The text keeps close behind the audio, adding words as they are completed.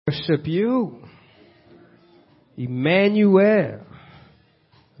Worship you, Emmanuel.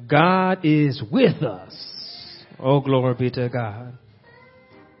 God is with us. Oh, glory be to God.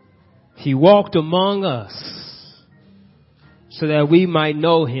 He walked among us so that we might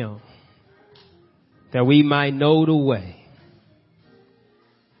know him, that we might know the way.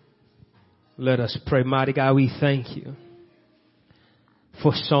 Let us pray. Mighty God, we thank you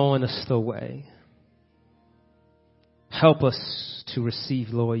for showing us the way. Help us to receive,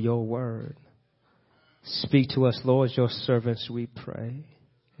 Lord, your word. Speak to us, Lord, your servants, we pray.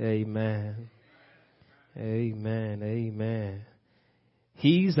 Amen. Amen. Amen.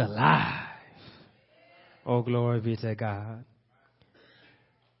 He's alive. Oh, glory be to God.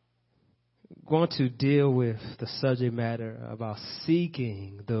 I'm going to deal with the subject matter about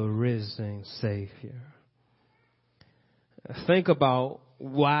seeking the risen Savior. Think about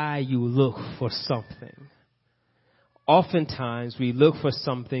why you look for something. Oftentimes we look for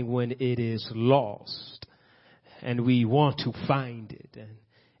something when it is lost and we want to find it.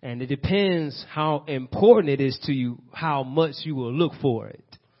 And it depends how important it is to you, how much you will look for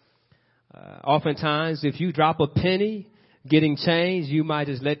it. Oftentimes, if you drop a penny getting change, you might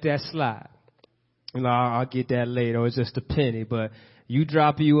just let that slide. You know, I'll get that later, or it's just a penny. But you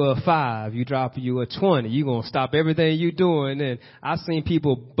drop you a 5, you drop you a 20, you're going to stop everything you're doing. And I've seen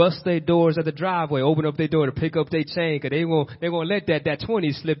people bust their doors at the driveway, open up their door to pick up their change, because they're going to let that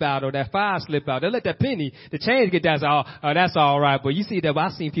 20 slip out or that 5 slip out. They'll let that penny, the change get down. Oh, that's all right. But you see that,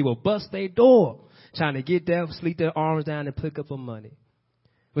 I've seen people bust their door trying to get there, sleep their arms down and pick up the money.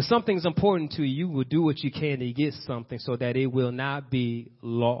 But something's important to you, you will do what you can to get something so that it will not be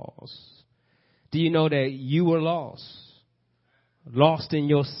lost. Do you know that you were lost? Lost in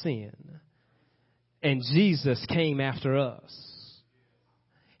your sin. And Jesus came after us.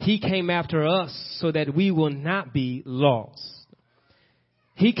 He came after us so that we will not be lost.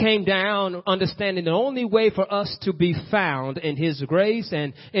 He came down understanding the only way for us to be found in his grace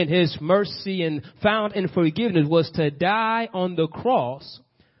and in his mercy and found in forgiveness was to die on the cross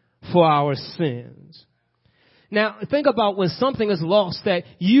for our sins. Now, think about when something is lost that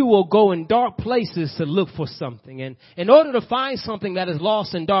you will go in dark places to look for something. And in order to find something that is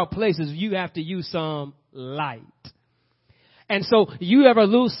lost in dark places, you have to use some light. And so you ever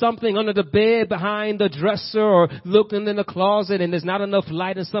lose something under the bed, behind the dresser, or looking in the closet and there's not enough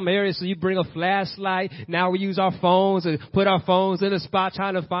light in some areas, so you bring a flashlight. Now we use our phones and put our phones in a spot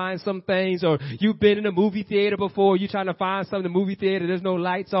trying to find some things. Or you've been in a movie theater before, you're trying to find something in the movie theater, there's no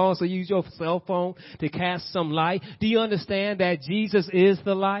lights on, so you use your cell phone to cast some light. Do you understand that Jesus is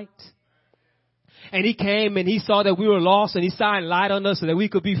the light? And he came and he saw that we were lost and he shined light on us so that we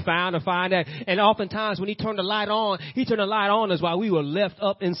could be found and find that. And oftentimes when he turned the light on, he turned the light on us while we were left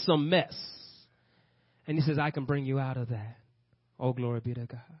up in some mess. And he says, I can bring you out of that. Oh, glory be to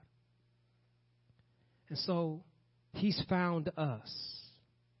God. And so he's found us.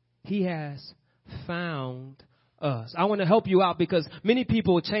 He has found us. I want to help you out because many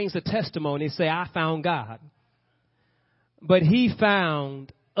people change the testimony and say, I found God. But he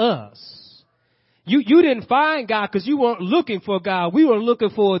found us. You didn't find God because you weren't looking for God. We were looking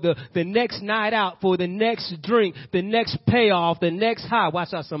for the next night out, for the next drink, the next payoff, the next high.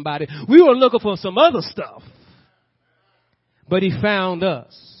 Watch out, somebody. We were looking for some other stuff. But he found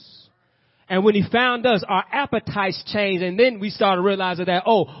us. And when he found us, our appetites changed. And then we started realizing that,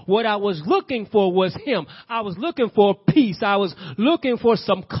 what I was looking for was him. I was looking for peace. I was looking for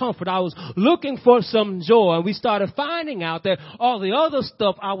some comfort. I was looking for some joy. And we started finding out that all the other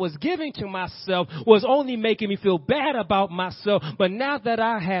stuff I was giving to myself was only making me feel bad about myself. But now that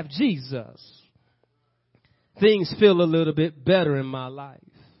I have Jesus, things feel a little bit better in my life.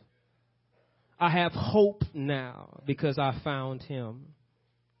 I have hope now because I found him.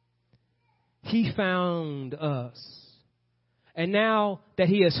 He found us. And now that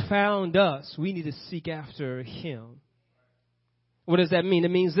he has found us, we need to seek after him. What does that mean?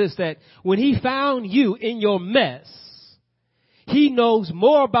 It means this, that when he found you in your mess, he knows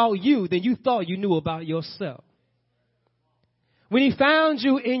more about you than you thought you knew about yourself. When he found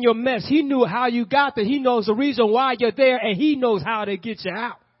you in your mess, he knew how you got there. He knows the reason why you're there, and he knows how to get you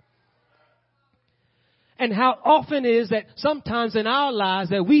out. And how often it is that sometimes in our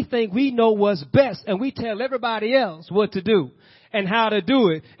lives that we think we know what's best and we tell everybody else what to do and how to do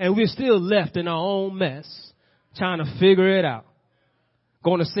it. And we're still left in our own mess trying to figure it out.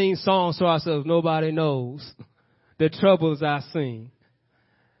 Going to sing songs to ourselves. Nobody knows the troubles I've seen.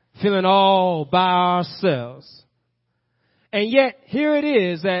 Feeling all by ourselves. And yet here it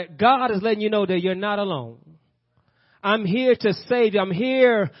is that God is letting you know that you're not alone. I'm here to save you. I'm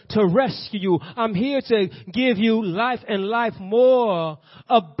here to rescue you. I'm here to give you life and life more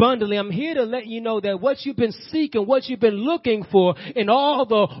abundantly. I'm here to let you know that what you've been seeking, what you've been looking for in all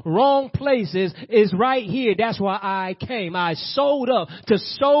the wrong places is right here. That's why I came. I showed up to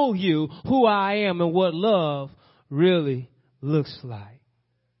show you who I am and what love really looks like.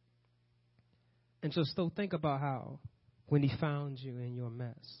 And so think about how when he found you in your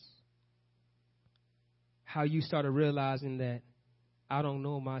mess, how you started realizing that I don't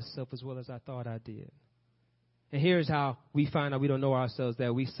know myself as well as I thought I did. And here's how we find out we don't know ourselves,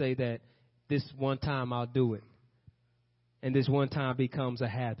 that we say that this one time I'll do it. And this one time becomes a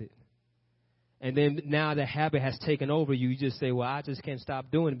habit. And then now the habit has taken over you. You just say, well, I just can't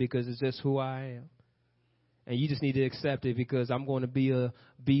stop doing it because it's just who I am. And you just need to accept it because I'm going to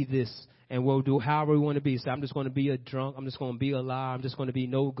be this. And we'll do however we want to be. So I'm just going to be a drunk. I'm just going to be a liar. I'm just going to be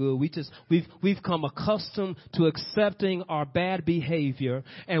no good. We've come accustomed to accepting our bad behavior,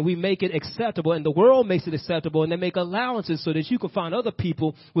 and we make it acceptable, and the world makes it acceptable, and they make allowances so that you can find other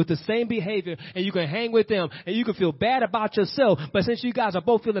people with the same behavior, and you can hang with them, and you can feel bad about yourself. But since you guys are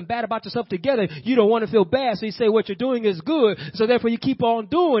both feeling bad about yourself together, you don't want to feel bad. So you say what you're doing is good. So therefore you keep on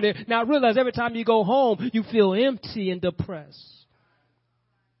doing it. Now realize every time you go home, you feel empty and depressed.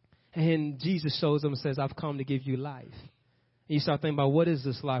 And Jesus shows them and says, I've come to give you life. And you start thinking about, what is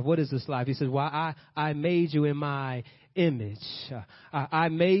this life? What is this life? He says, well, I made you in my image. I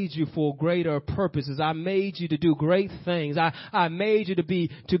made you for greater purposes. I made you to do great things. I made you to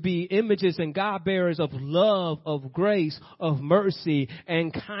be images and God bearers of love, of grace, of mercy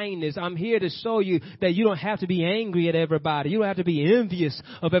and kindness. I'm here to show you that you don't have to be angry at everybody. You don't have to be envious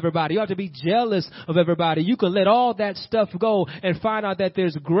of everybody. You don't have to be jealous of everybody. You can let all that stuff go and find out that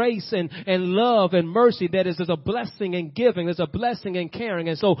there's grace and love and mercy. That is, there's a blessing in giving. There's a blessing in caring.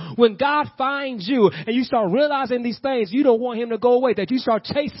 And so when God finds you and you start realizing these things, you don't want him to go away, that you start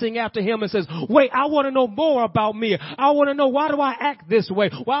chasing after him and says, wait, I want to know more about me. I want to know, why do I act this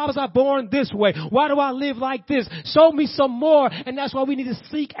way? Why was I born this way? Why do I live like this? Show me some more. And that's why we need to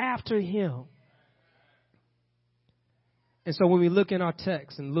seek after him. And so when we look in our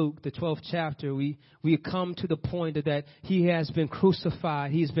text in Luke, the 12th chapter, we come to the point that he has been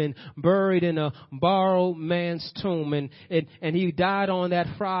crucified. He's been buried in a borrowed man's tomb, and he died on that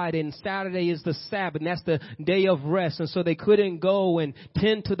Friday, and Saturday is the Sabbath, and that's the day of rest. And so they couldn't go and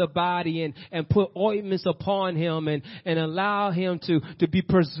tend to the body and put ointments upon him and allow him to be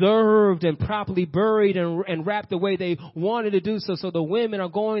preserved and properly buried and wrapped the way they wanted to do so. So the women are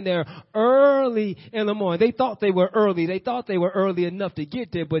going there early in the morning. They thought they were early. They thought they were early enough to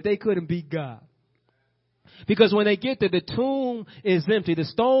get there, but they couldn't beat God. Because when they get there, the tomb is empty. The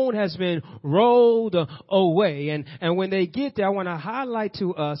stone has been rolled away. And when they get there, I want to highlight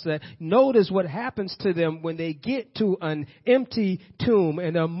to us that notice what happens to them when they get to an empty tomb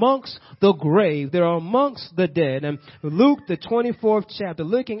and amongst the grave. They're amongst the dead. And Luke, the 24th chapter,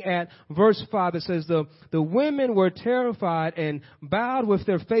 looking at verse 5, it says, the women were terrified and bowed with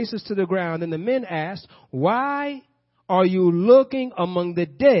their faces to the ground. And the men asked, why are you looking among the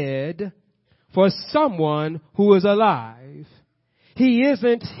dead for someone who is alive? He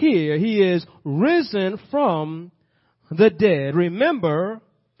isn't here. He is risen from the dead. Remember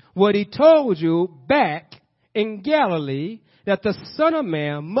what he told you back in Galilee, that the Son of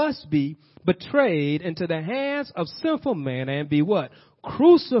Man must be betrayed into the hands of sinful men and be what?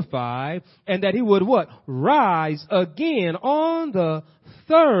 Crucified, and that he would what? Rise again on the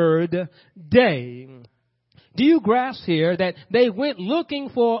third day. Do you grasp here that they went looking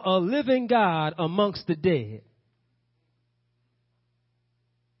for a living God amongst the dead?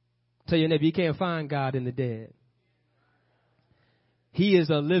 Tell your neighbor, you can't find God in the dead. He is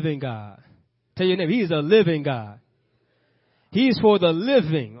a living God. Tell your neighbor, he is a living God. He is for the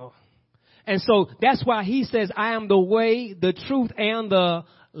living. And so that's why he says, I am the way, the truth, and the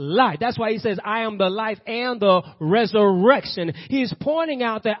life. That's why he says, I am the life and the resurrection. He's pointing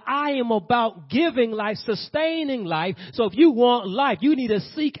out that I am about giving life, sustaining life. So if you want life, you need to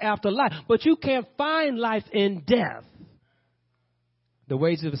seek after life. But you can't find life in death. The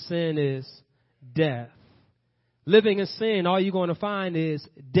wages of sin is death. Living in sin, all you're going to find is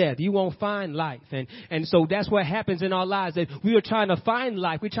death. You won't find life. And so that's what happens in our lives, that we are trying to find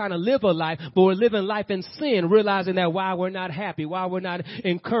life. We're trying to live a life, but we're living life in sin, realizing that why we're not happy, why we're not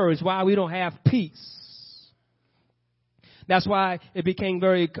encouraged, why we don't have peace. That's why it became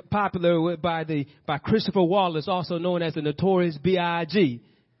very popular by Christopher Wallace, also known as the Notorious B.I.G.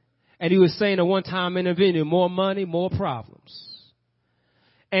 And he was saying at one time in a video, more money, more problems.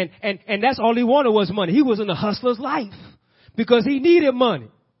 And that's all he wanted was money. He was in a hustler's life because he needed money.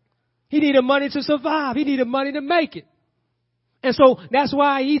 He needed money to survive. He needed money to make it. And so that's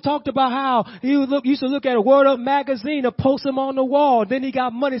why he talked about how he used to look at a Word Up magazine and post them on the wall. Then he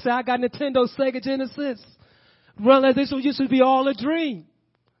got money, said, I got Nintendo, Sega Genesis. Run like this used to be all a dream.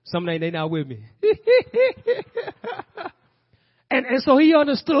 Some they not with me. and so he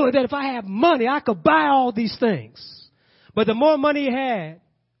understood that if I had money, I could buy all these things. But the more money he had,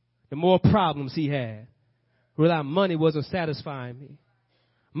 the more problems he had. Realized money wasn't satisfying me.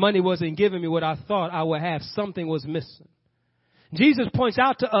 Money wasn't giving me what I thought I would have. Something was missing. Jesus points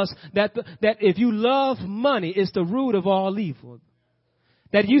out to us that if you love money, it's the root of all evil.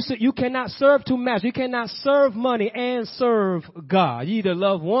 That you cannot serve two masters. You cannot serve money and serve God. You either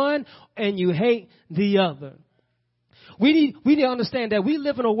love one and you hate the other. We need to understand that we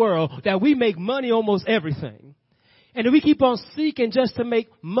live in a world that we make money almost everything. And if we keep on seeking just to make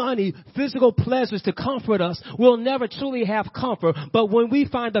money, physical pleasures to comfort us, we'll never truly have comfort. But when we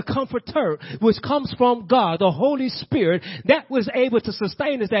find the comforter, which comes from God, the Holy Spirit, that was able to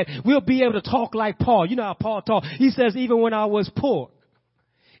sustain us, that we'll be able to talk like Paul. You know how Paul talked. He says, even when I was poor,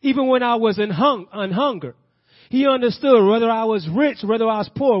 even when I was in hunger, he understood whether I was rich, whether I was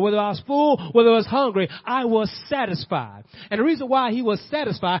poor, whether I was full, whether I was hungry, I was satisfied. And the reason why he was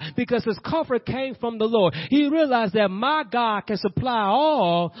satisfied, because his comfort came from the Lord. He realized that my God can supply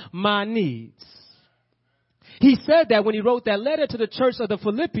all my needs. He said that when he wrote that letter to the church of the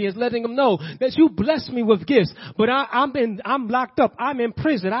Philippians, letting them know that you blessed me with gifts, but I'm locked up. I'm in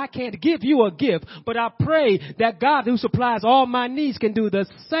prison. I can't give you a gift, but I pray that God who supplies all my needs can do the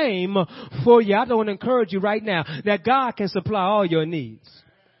same for you. I don't want to encourage you right now that God can supply all your needs.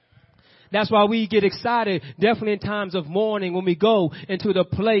 That's why we get excited, definitely in times of mourning, when we go into the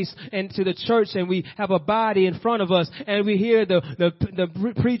place and to the church and we have a body in front of us and we hear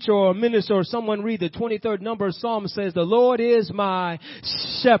the preacher or minister or someone read the 23rd number of Psalm says, the Lord is my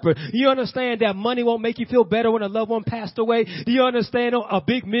shepherd. You understand that money won't make you feel better when a loved one passed away? Do you understand a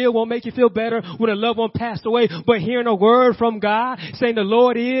big meal won't make you feel better when a loved one passed away? But hearing a word from God saying the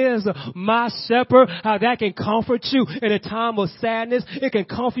Lord is my shepherd, how that can comfort you in a time of sadness. It can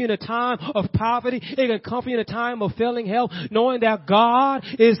comfort you in a time of poverty. It can comfort you in a time of failing health, knowing that God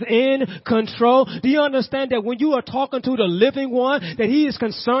is in control. Do you understand that when you are talking to the living one, that he is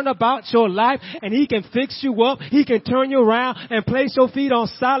concerned about your life and he can fix you up, he can turn you around and place your feet on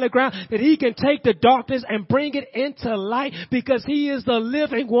solid ground, that he can take the darkness and bring it into light because he is the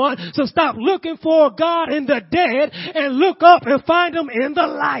living one. So stop looking for God in the dead and look up and find him in the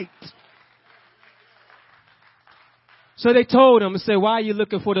light. So they told him and said, why are you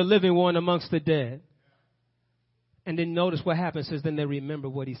looking for the living one amongst the dead? And then notice what happens is then they remember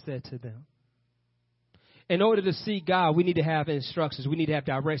what he said to them. In order to see God, we need to have instructions. We need to have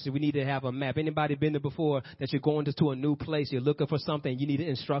directions. We need to have a map. Anybody been there before that you're going to a new place, you're looking for something, you need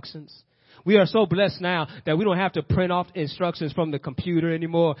instructions? We are so blessed now that we don't have to print off instructions from the computer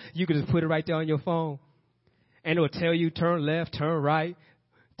anymore. You can just put it right there on your phone. And it will tell you turn left, turn right.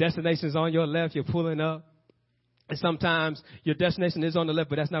 Destination's on your left, you're pulling up. And sometimes your destination is on the left,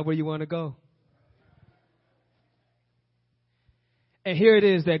 but that's not where you want to go. And here it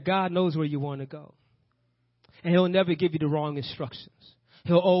is that God knows where you want to go. And he'll never give you the wrong instructions.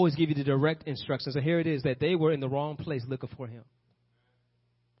 He'll always give you the direct instructions. And here it is that they were in the wrong place looking for him.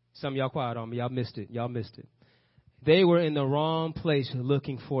 Some of y'all quiet on me. Y'all missed it. They were in the wrong place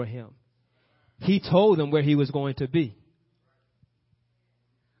looking for him. He told them where he was going to be.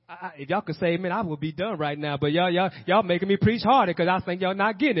 If y'all could say amen, I would be done right now. But y'all making me preach harder because I think y'all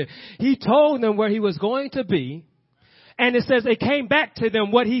not getting it. He told them where he was going to be. And it says it came back to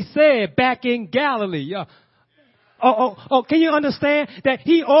them what he said back in Galilee. Can you understand that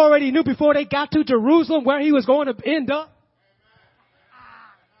he already knew before they got to Jerusalem where he was going to end up?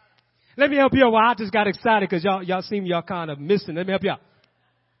 Let me help you out. Well, I just got excited because y'all seem y'all kind of missing. Let me help you out.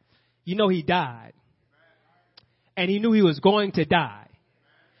 You know he died. And he knew he was going to die.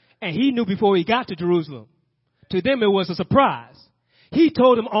 And he knew before he got to Jerusalem. To them, it was a surprise. He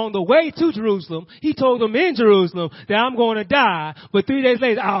told them on the way to Jerusalem, he told them in Jerusalem that I'm going to die, but 3 days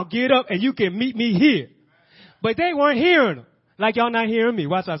later, I'll get up and you can meet me here. But they weren't hearing him. Like y'all not hearing me.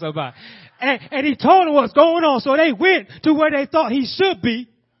 Watch out somebody. And he told them what's going on. So they went to where they thought he should be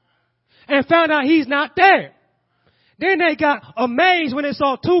and found out he's not there. Then they got amazed when they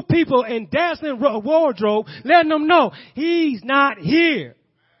saw two people in dazzling wardrobe letting them know he's not here.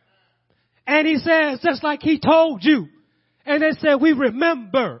 And he says, just like he told you. And they said, we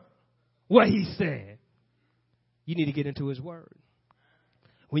remember what he said. You need to get into his word.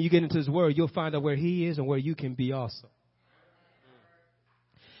 When you get into his word, you'll find out where he is and where you can be also.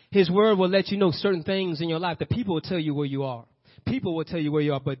 His word will let you know certain things in your life. The people will tell you where you are. People will tell you where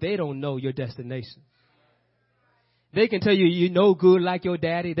you are, but they don't know your destination. They can tell you you're no good like your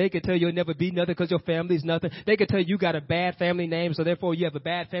daddy. They can tell you you'll never be nothing because your family's nothing. They can tell you got a bad family name, so therefore you have a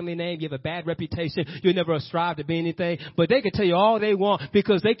bad family name. You have a bad reputation. You'll never strive to be anything. But they can tell you all they want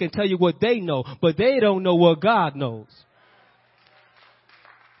because they can tell you what they know, but they don't know what God knows.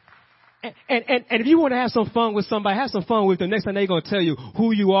 And if you want to have some fun with somebody, have some fun with them. Next time they're going to tell you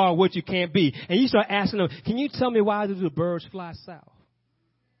who you are, what you can't be. And you start asking them, can you tell me why do the birds fly south?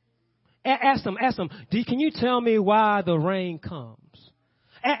 Ask them, can you tell me why the rain comes?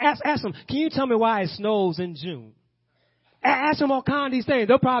 Ask them, can you tell me why it snows in June? Ask them all kinds of these things.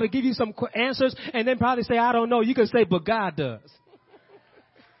 They'll probably give you some answers and then probably say, I don't know. You can say, but God does.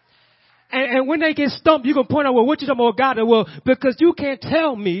 And when they get stumped, you can point out, well, what you talking about God? Well, because you can't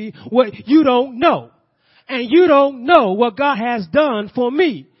tell me what you don't know. And you don't know what God has done for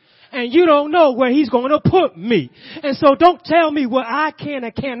me. And you don't know where he's going to put me. And so don't tell me what I can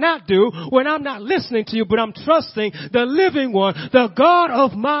and cannot do when I'm not listening to you, but I'm trusting the living one, the God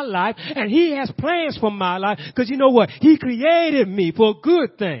of my life. And he has plans for my life because you know what? He created me for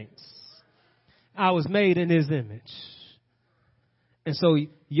good things. I was made in his image. And so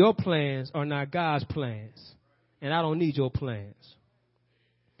your plans are not God's plans. And I don't need your plans.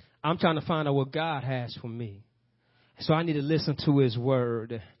 I'm trying to find out what God has for me. So I need to listen to his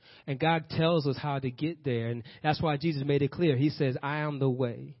word. And God tells us how to get there. And that's why Jesus made it clear. He says, I am the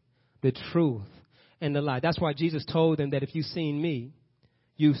way, the truth, and the life. That's why Jesus told them that if you've seen me,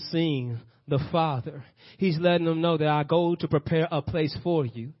 you've seen the Father. He's letting them know that I go to prepare a place for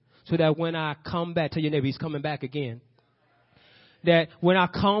you so that when I come back, tell your neighbor, he's coming back again. That when I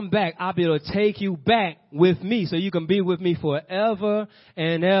come back, I'll be able to take you back with me so you can be with me forever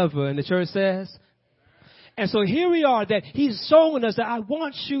and ever. And the church says, and so here we are that he's showing us that I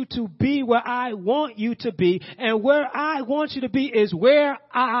want you to be where I want you to be. And where I want you to be is where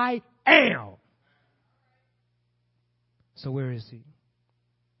I am. So where is he?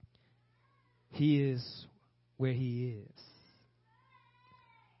 He is where he is.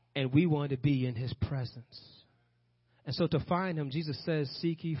 And we want to be in his presence. And so to find him, Jesus says,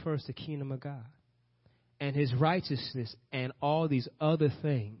 seek ye first the kingdom of God and his righteousness, and all these other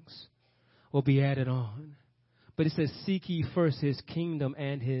things will be added on. But it says, seek ye first his kingdom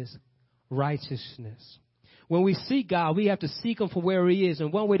and his righteousness. When we seek God, we have to seek him for where he is.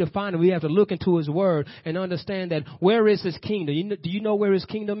 And one way to find him, we have to look into his word and understand that where is his kingdom? Do you know where his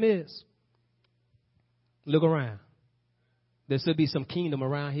kingdom is? Look around. There should be some kingdom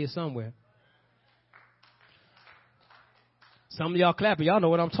around here somewhere. Some of y'all clapping. Y'all know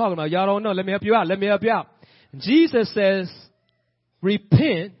what I'm talking about. Y'all don't know. Let me help you out. Jesus says,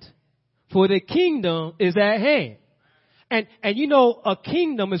 repent, for the kingdom is at hand. And you know, a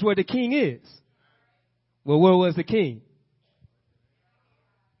kingdom is where the king is. Well, where was the king?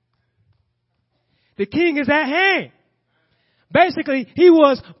 The king is at hand. Basically, he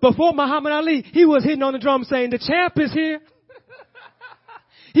was, before Muhammad Ali, he was hitting on the drum saying, the champ is here.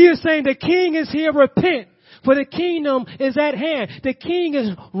 He is saying, the king is here, repent. For the kingdom is at hand. The king is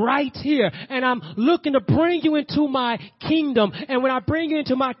right here. And I'm looking to bring you into my kingdom. And when I bring you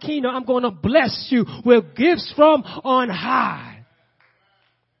into my kingdom, I'm going to bless you with gifts from on high.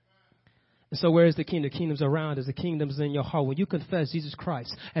 And so where is the kingdom? The kingdom's around us. The kingdom's in your heart. When you confess Jesus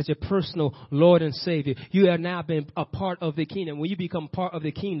Christ as your personal Lord and Savior, you have now been a part of the kingdom. When you become part of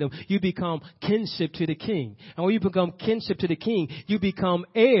the kingdom, you become kinship to the king. And when you become kinship to the king, you become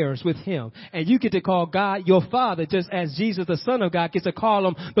heirs with him. And you get to call God your Father, just as Jesus, the Son of God, gets to call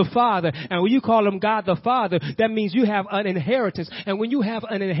him the Father. And when you call him God the Father, that means you have an inheritance. And when you have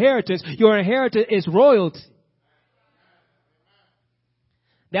an inheritance, your inheritance is royalty.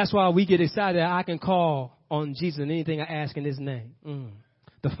 That's why we get excited that I can call on Jesus and anything I ask in his name.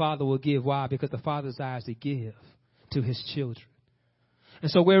 The Father will give. Why? Because the Father desires to give to his children. And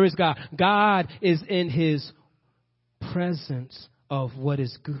so where is God? God is in his presence of what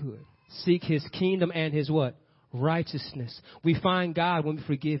is good. Seek his kingdom and his what? Righteousness. We find God when we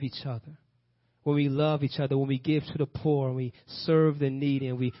forgive each other. When we love each other, when we give to the poor, and we serve the needy,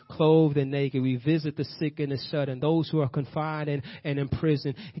 and we clothe the naked, we visit the sick and the shut in, those who are confined and in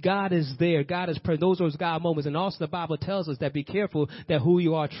prison. God is there. God is present. Those are those God moments. And also the Bible tells us that be careful that who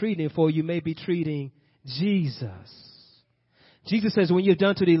you are treating, for you may be treating Jesus. Jesus says, when you've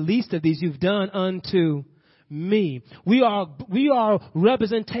done to the least of these, you've done unto me. We are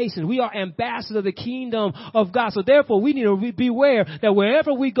representations. We are ambassadors of the kingdom of God. So therefore, we need to beware that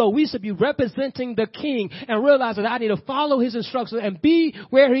wherever we go, we should be representing the king and realize that I need to follow his instructions and be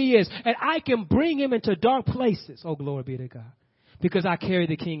where he is. And I can bring him into dark places. Oh, glory be to God. Because I carry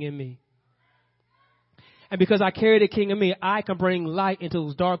the king in me. And because I carry the king in me, I can bring light into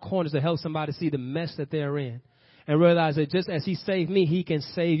those dark corners to help somebody see the mess that they're in. And realize that just as he saved me, he can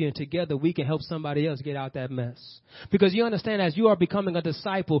save you. And together we can help somebody else get out that mess. Because you understand, as you are becoming a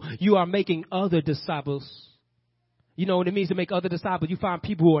disciple, you are making other disciples. You know what it means to make other disciples? You find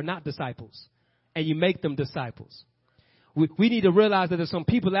people who are not disciples, and you make them disciples. We need to realize that there's some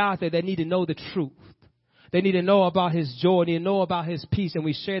people out there that need to know the truth. They need to know about his joy. They need to know about his peace. And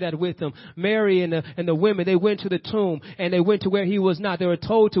we share that with them. Mary and the women, they went to the tomb and they went to where he was not. They were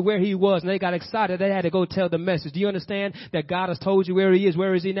told to where he was and they got excited. They had to go tell the message. Do you understand that God has told you where he is?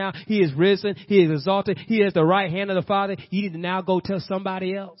 Where is he now? He is risen. He is exalted. He is the right hand of the Father. You need to now go tell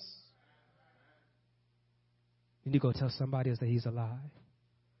somebody else. You need to go tell somebody else that he's alive.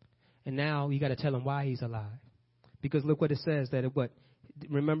 And now you got to tell him why he's alive. Because look what it says,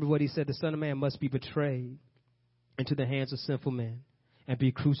 remember what he said, the Son of Man must be betrayed into the hands of sinful men and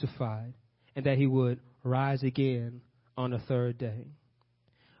be crucified, and that he would rise again on the third day.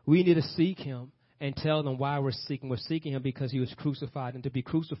 We need to seek him and tell them why we're seeking. We're seeking him because he was crucified. And to be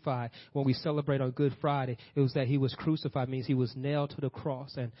crucified, when we celebrate on Good Friday, it was that he was crucified, means he was nailed to the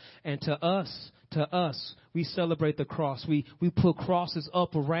cross. And to us, we celebrate the cross. We put crosses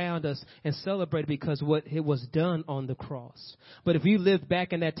up around us and celebrate because what it was done on the cross. But if you lived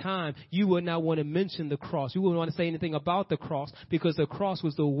back in that time, you would not want to mention the cross. You wouldn't want to say anything about the cross because the cross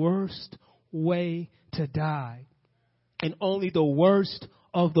was the worst way to die. And only the worst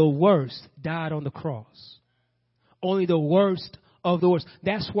of the worst died on the cross. Only the worst of the worst.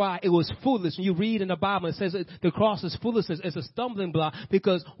 That's why it was foolish. When you read in the Bible, it says that the cross is foolishness. It's a stumbling block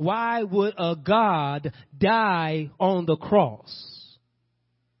because why would a God die on the cross?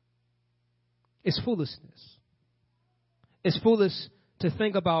 It's foolishness. It's foolish to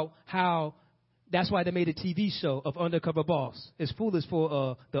think about how that's why they made a TV show of Undercover Boss. It's foolish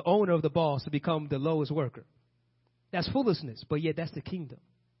for the owner of the boss to become the lowest worker. That's foolishness, but yet that's the kingdom.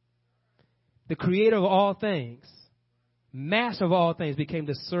 The creator of all things, master of all things, became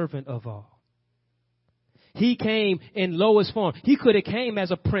the servant of all. He came in lowest form. He could have came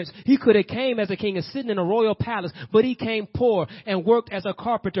as a prince. He could have came as a king and sitting in a royal palace, but he came poor and worked as a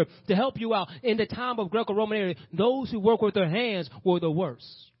carpenter to help you out. In the time of Greco-Roman era, those who work with their hands were the worst.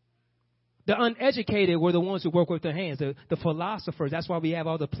 The uneducated were the ones who work with their hands, the philosophers. That's why we have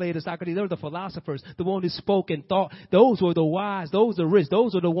all the Plato, Socrates. They were the philosophers, the ones who spoke and thought. Those were the wise. Those are rich.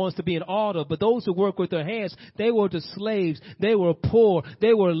 Those are the ones to be in order. But those who work with their hands, they were the slaves. They were poor.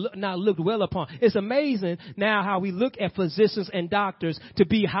 They were not looked well upon. It's amazing now how we look at physicians and doctors to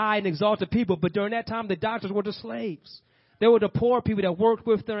be high and exalted people. But during that time, the doctors were the slaves. They were the poor people that worked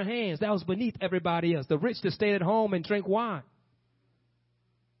with their hands. That was beneath everybody else. The rich that stayed at home and drank wine.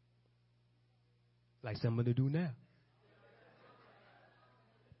 Like some of them do now.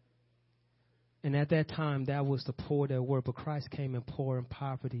 And at that time, that was the poor that were. But Christ came in poor and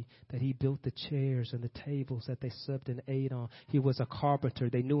poverty, that he built the chairs and the tables that they supped and ate on. He was a carpenter.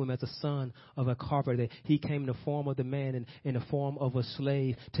 They knew him as the son of a carpenter. He came in the form of the man and in the form of a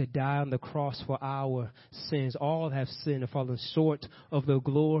slave to die on the cross for our sins. All have sinned and fallen short of the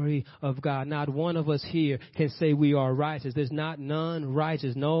glory of God. Not one of us here can say we are righteous. There's not none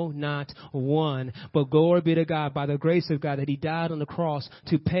righteous. No, not one. But glory be to God by the grace of God that he died on the cross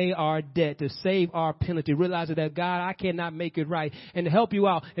to pay our debt, to save our penalty, realizing that God, I cannot make it right. And to help you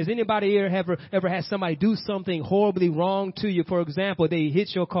out, has anybody here ever had somebody do something horribly wrong to you? For example, they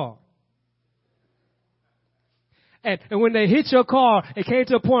hit your car. And when they hit your car, it came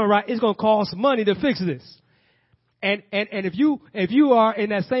to a point, right, it's going to cost money to fix this. And if you are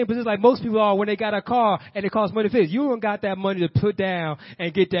in that same position like most people are when they got a car and it costs money to fix, you don't got that money to put down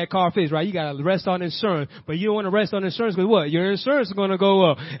and get that car fixed, right? You got to rest on insurance, but you don't want to rest on insurance because what? Your insurance is going to go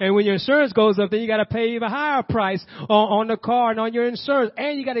up. And when your insurance goes up, then you got to pay even higher price on the car and on your insurance,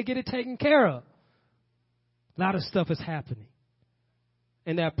 and you got to get it taken care of. A lot of stuff is happening.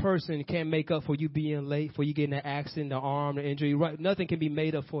 And that person can't make up for you being late, for you getting an accident, the arm, the injury, right? Nothing can be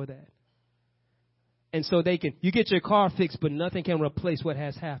made up for that. And so you get your car fixed, but nothing can replace what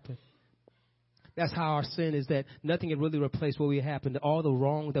has happened. That's how our sin is, that nothing can really replace what we happened. All the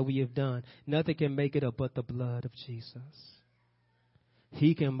wrong that we have done, nothing can make it up but the blood of Jesus.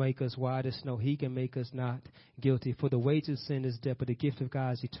 He can make us white as snow. He can make us not guilty. For the wages of sin is death, but the gift of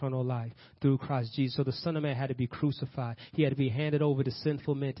God is eternal life through Christ Jesus. So the Son of Man had to be crucified. He had to be handed over to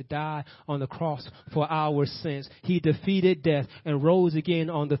sinful men to die on the cross for our sins. He defeated death and rose again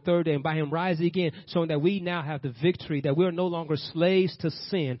on the third day. And by him rising again, showing that we now have the victory, that we're no longer slaves to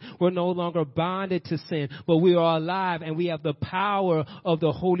sin. We're no longer bonded to sin, but we are alive and we have the power of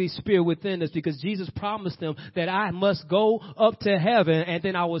the Holy Spirit within us, because Jesus promised them that I must go up to heaven and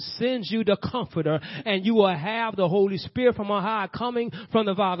then I will send you the Comforter, and you will have the Holy Spirit from on high coming from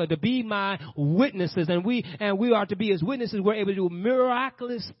the Father to be my witnesses. And we are to be His witnesses. We're able to do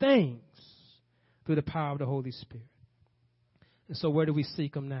miraculous things through the power of the Holy Spirit. And so where do we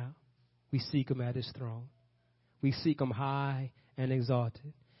seek Him now? We seek Him at His throne. We seek Him high and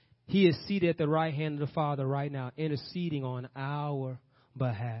exalted. He is seated at the right hand of the Father right now, interceding on our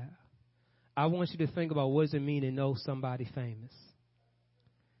behalf. I want you to think about, what does it mean to know somebody famous?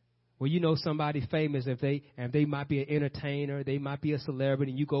 Well, you know somebody famous if they might be an entertainer, they might be a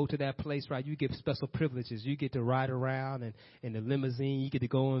celebrity, and you go to that place, right? You get special privileges. You get to ride around in the limousine. You get to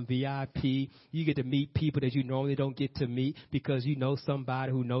go in VIP. You get to meet people that you normally don't get to meet because you know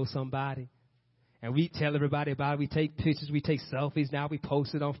somebody who knows somebody. And we tell everybody about it. We take pictures. We take selfies. Now we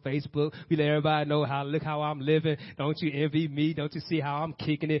post it on Facebook. We let everybody know look how I'm living. Don't you envy me? Don't you see how I'm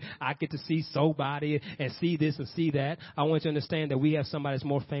kicking it? I get to see somebody and see this and see that. I want you to understand that we have somebody that's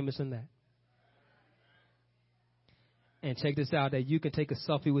more famous than that. And check this out, that you can take a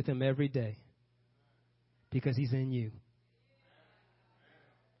selfie with him every day because he's in you.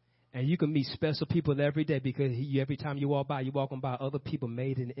 And you can meet special people every day because every time you walk by, you're walking by other people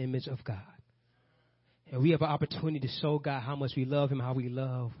made in the image of God. And we have an opportunity to show God how much we love Him, how we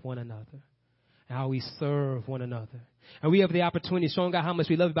love one another, and how we serve one another. And we have the opportunity of showing God how much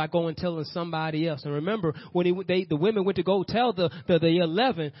we love Him by going and telling somebody else. And remember, when the women went to go tell the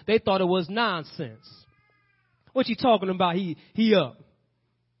 11, they thought it was nonsense. What you talking about? He up.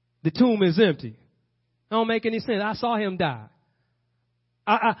 The tomb is empty. It don't make any sense. I saw him die.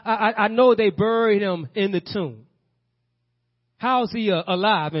 I know they buried him in the tomb. How's he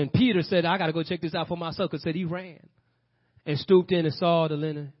alive? And Peter said, I got to go check this out for myself, because said he ran and stooped in and saw the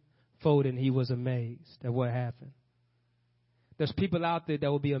linen folded, and he was amazed at what happened. There's people out there that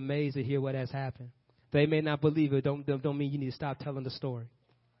will be amazed to hear what has happened. They may not believe it. Don't mean you need to stop telling the story.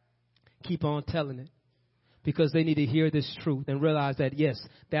 Keep on telling it, because they need to hear this truth and realize that, yes,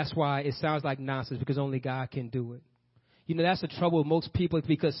 that's why it sounds like nonsense, because only God can do it. You know, that's the trouble with most people,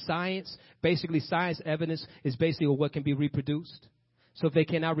 because science evidence is basically what can be reproduced. So if they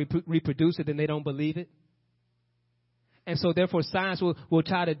cannot reproduce it, then they don't believe it. And so therefore science will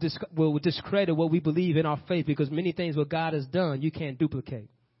try to will discredit what we believe in our faith, because many things what God has done, you can't duplicate.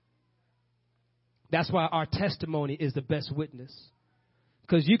 That's why our testimony is the best witness.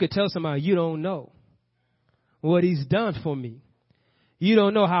 Because you could tell somebody, you don't know what He's done for me. You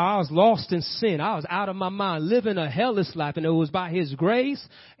don't know how I was lost in sin. I was out of my mind, living a hellish life. And it was by His grace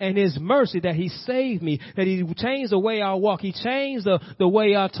and His mercy that He saved me, that He changed the way I walk. He changed the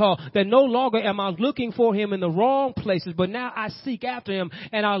way I talk, that no longer am I looking for Him in the wrong places, but now I seek after Him,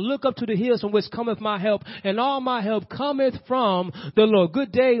 and I look up to the hills from which cometh my help, and all my help cometh from the Lord.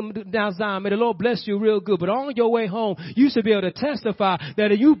 Good day, now Zion. May the Lord bless you real good. But on your way home, you should be able to testify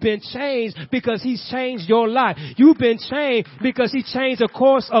that you've been changed because He's changed your life. You've been changed because He changed the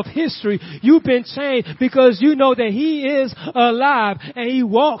course of history. You've been changed because you know that He is alive, and He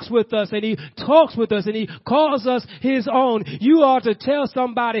walks with us, and He talks with us, and He calls us His own. You are to tell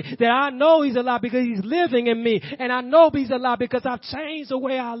somebody that I know He's alive because He's living in me, and I know He's alive because I've changed the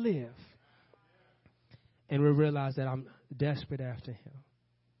way I live. And we realize that I'm desperate after Him.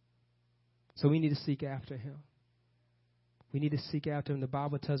 So we need to seek after Him. We need to seek after Him. The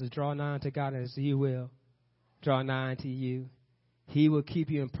Bible tells us, draw nigh to God as He will draw nigh to you. He will keep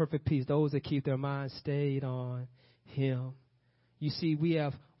you in perfect peace, those that keep their minds stayed on Him. You see, we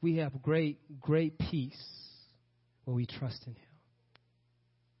have great peace when we trust in Him.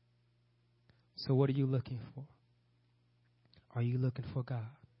 So what are you looking for? Are you looking for God?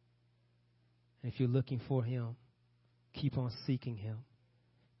 And if you're looking for Him, keep on seeking Him,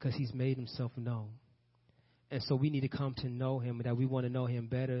 because He's made Himself known. And so we need to come to know Him, and that we want to know Him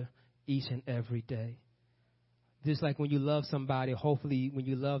better each and every day. Just like when you love somebody, hopefully when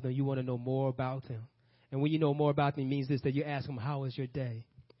you love them, you want to know more about them. And when you know more about them, it means this, that you ask them, how was your day?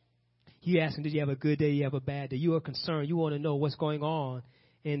 You ask them, did you have a good day? Did you have a bad day? You are concerned. You want to know what's going on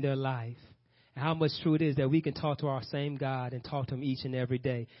in their life. And how much true it is that we can talk to our same God and talk to Him each and every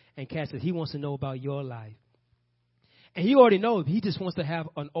day. And catch it. He wants to know about your life. And He already knows. He just wants to have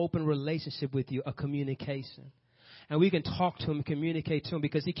an open relationship with you, a communication. And we can talk to Him, communicate to Him,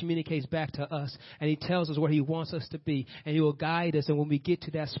 because He communicates back to us, and He tells us where He wants us to be, and He will guide us. And when we get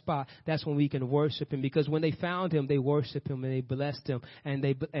to that spot, that's when we can worship Him, because when they found Him, they worshiped Him and they blessed Him.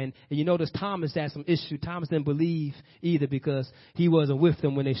 And you notice Thomas had some issue. Thomas didn't believe either, because he wasn't with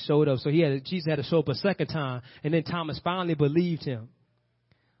them when they showed up. So Jesus had to show up a second time, and then Thomas finally believed Him.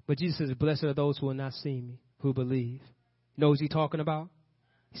 But Jesus says, blessed are those who will not see me, who believe. You know what He's talking about?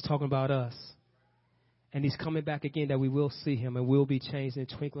 He's talking about us. And he's coming back again, that we will see him and we'll be changed in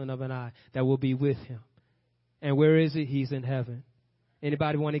the twinkling of an eye, that we'll be with him. And where is he? He's in heaven.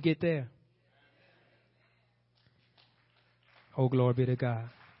 Anybody want to get there? Oh, glory be to God.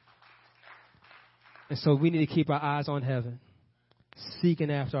 And so we need to keep our eyes on heaven,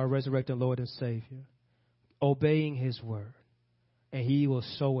 seeking after our resurrected Lord and Savior, obeying his word, and he will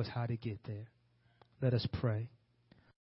show us how to get there. Let us pray.